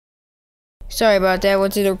Sorry about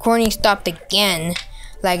that. The recording stopped again.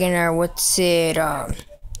 Like in our,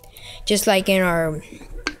 just like in our,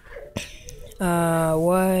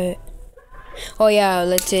 what? Oh yeah,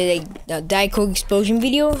 let's say like the Diet Coke explosion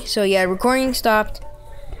video. So yeah, recording stopped.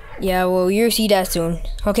 Yeah, well, you'll see that soon.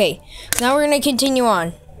 Okay, now we're gonna continue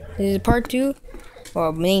on. This is part 2.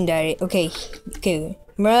 Well, main diet. Okay.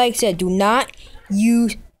 Remember, like I said, do not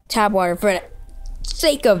use tap water for the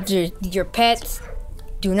sake of your pets.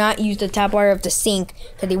 Do not use the tap water of the sink,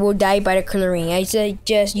 because they will die by the chlorine. I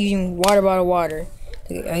suggest using water bottle water.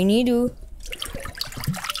 Okay, all you need to do,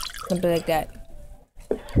 something like that.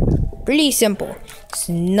 Pretty simple. It's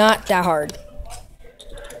not that hard.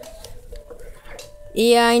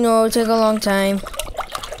 Yeah, I know it took a long time,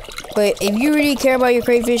 but if you really care about your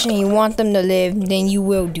crayfish and you want them to live, then you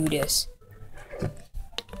will do this.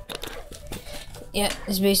 Yeah,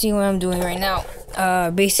 that's basically what I'm doing right now.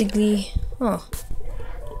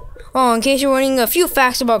 Oh, in case you're wondering, a few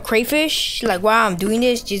facts about crayfish, like while I'm doing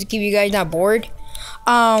this, just to keep you guys not bored.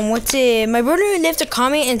 My brother left a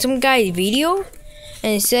comment in some guy's video,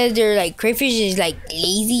 and it says they're like, crayfish is like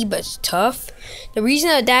lazy but it's tough. The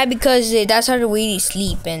reason of that, because that's how the way they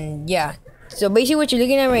sleep, and yeah. So basically what you're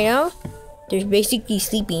looking at right now, they're basically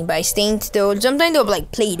sleeping by staying still. Sometimes they'll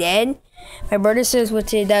like play dead. My brother says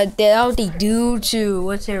that's how they do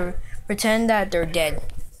to pretend that they're dead.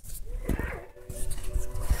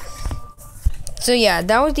 So yeah,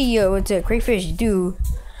 that was the crayfish do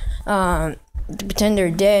to pretend they're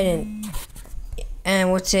dead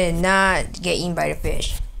and not get eaten by the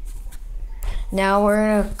fish. Now we're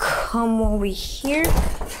gonna come over here,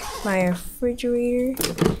 my refrigerator,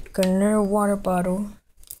 got another water bottle.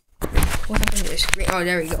 What happened to the screen? Oh,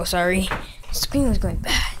 there we go. Sorry, the screen was going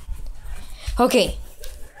bad. Okay,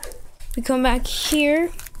 we come back here.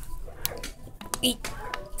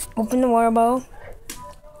 Open the water bottle.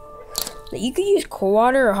 You could use cold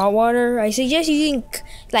water or hot water. I suggest using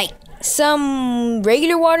like some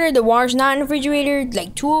regular water. The water's not in the refrigerator,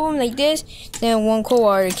 like 2 of them like this, then 1 cold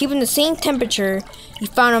water. Keep them the same temperature you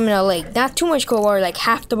found them in a lake. Not too much cold water, like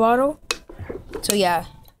half the bottle. So yeah,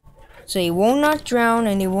 so they will not drown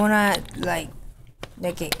and they will not like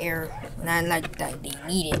get air. Not like that they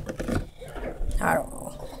need it. I don't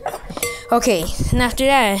know. Okay, and after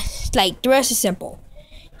that, like the rest is simple.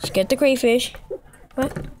 Just get the crayfish.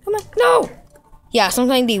 What? Come on. No! Yeah,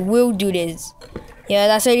 sometimes they will do this. Yeah,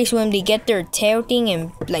 that's how they swim. They get their tail thing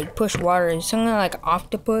and like push water. It's something like an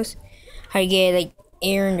octopus. How you get like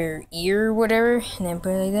air in their ear or whatever. And then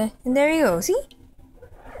put it like that. And there you go. See?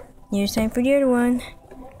 Here's time for the other one.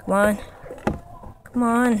 Come on. Come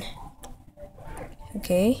on.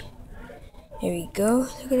 Okay. Here we go.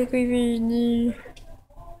 Look at the crayfish.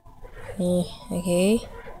 Okay.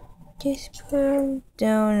 Just put them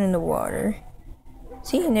down in the water.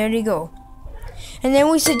 See, and there they go. And then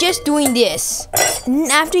we suggest doing this. And then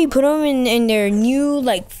after you put them in their new,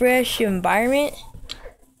 like, fresh environment.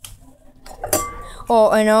 Oh,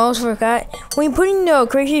 and I also forgot. When you're putting the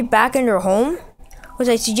crayfish back in their home,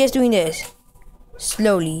 I suggest doing this.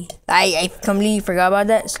 Slowly. I completely forgot about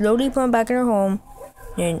that. Slowly put them back in their home.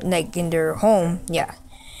 And, like, in their home. Yeah.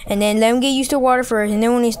 And then let them get used to water first. And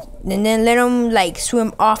then let them, like,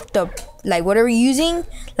 swim off the... like whatever you're using,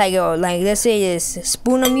 like let's say this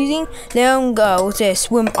spoon I'm using, let them go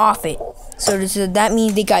swim off it. So that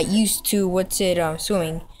means they got used to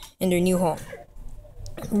swimming in their new home.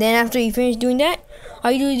 Then after you finish doing that,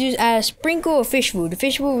 all you do is just add a sprinkle of fish food. The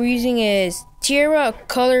fish food we're using is Tierra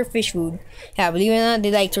color fish food. Yeah, believe it or not,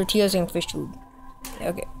 they like tortillas and fish food.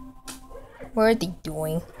 Okay, what are they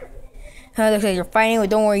doing? Looks like they're fighting,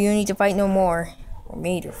 but don't worry, you don't need to fight no more. Or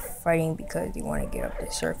maybe they're fighting because they want to get up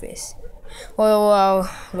the surface. Well,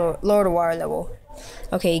 lower the water level.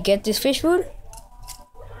 Okay, get this fish food.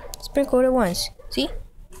 Sprinkle it once. See?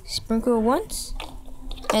 Sprinkle it once.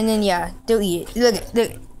 And then, yeah, they'll eat it.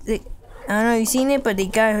 Look. I don't know if you've seen it, but they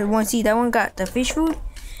got one. See, that one got the fish food.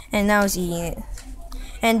 And now it's eating it.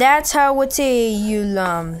 And that's how, you,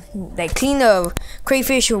 like, clean the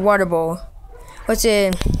crayfish with water bowl.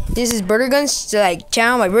 This is Brother Gun's, like,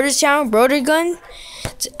 channel. My brother's channel, Brother Gun.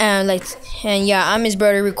 And yeah, I'm his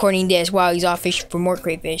brother recording this while he's off fishing for more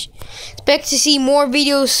crayfish. Expect to see more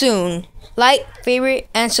videos soon. Like, favorite,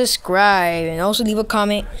 and subscribe, and also leave a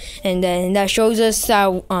comment, and then that shows us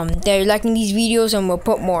that you're liking these videos, and we'll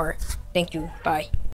put more. Thank you. Bye.